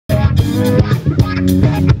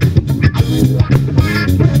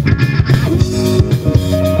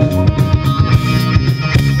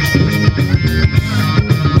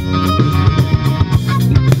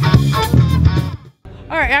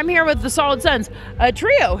I'm here with the Solid Sons, a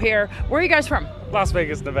trio here. Where are you guys from? Las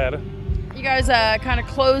Vegas, Nevada. You guys kind of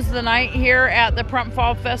closed the night here at the Pahrump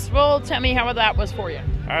Fall Festival. Tell me how that was for you.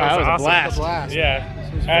 That was awesome. a blast.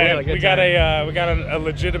 Yeah, we got a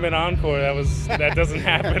legitimate encore. That doesn't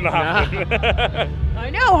happen often. I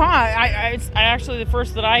know, huh? It's actually the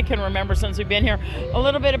first that I can remember since we've been here. A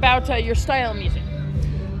little bit about your style of music.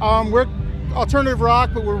 We're alternative rock,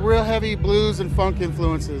 but we're real heavy blues and funk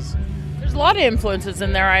influences. There's a lot of influences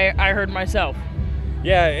in there, I heard myself.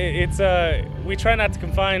 Yeah, it's we try not to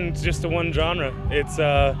confine just to one genre.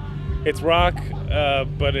 It's rock,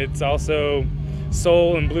 but it's also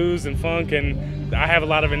soul and blues and funk, and I have a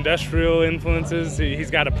lot of industrial influences.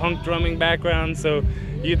 He's got a punk drumming background, so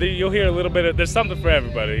you'll hear a little bit of, there's something for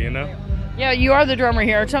everybody, you know? Yeah, you are the drummer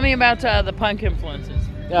here. Tell me about the punk influences.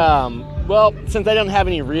 Well, since I don't have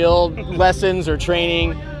any real lessons or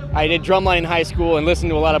training, I did drumline in high school and listened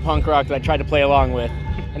to a lot of punk rock that I tried to play along with,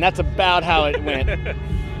 and that's about how it went.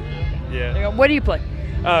 Yeah. What do you play?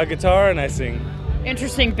 Guitar, and I sing.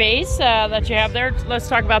 Interesting bass that you have there. Let's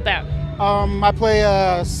talk about that. I play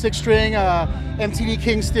a 6-string MTD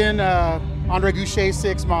Kingston Andre Goucher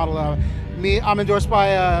 6 model. I'm endorsed by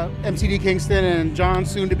MTD Kingston and John,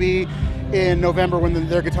 soon to be in November when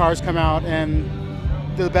their guitars come out, and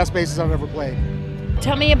they're the best basses I've ever played.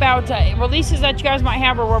 Tell me about releases that you guys might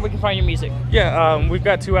have or where we can find your music. Yeah, we've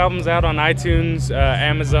got 2 albums out on iTunes,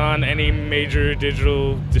 Amazon, any major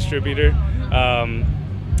digital distributor.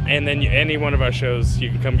 And then any one of our shows, you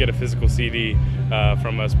can come get a physical CD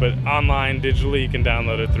from us. But online, digitally, you can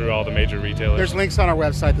download it through all the major retailers. There's links on our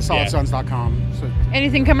website, thesolidsons.com. So.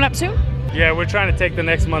 Anything coming up soon? Yeah, we're trying to take the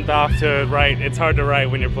next month off to write. It's hard to write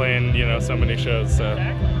when you're playing, so many shows. So.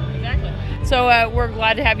 Exactly. So we're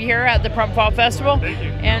glad to have you here at the Pahrump Fall Festival. Thank you.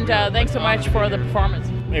 And thanks so much for the performance.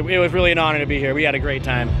 It was really an honor to be here. We had a great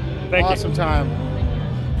time. Awesome time.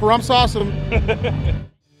 Pahrump's awesome.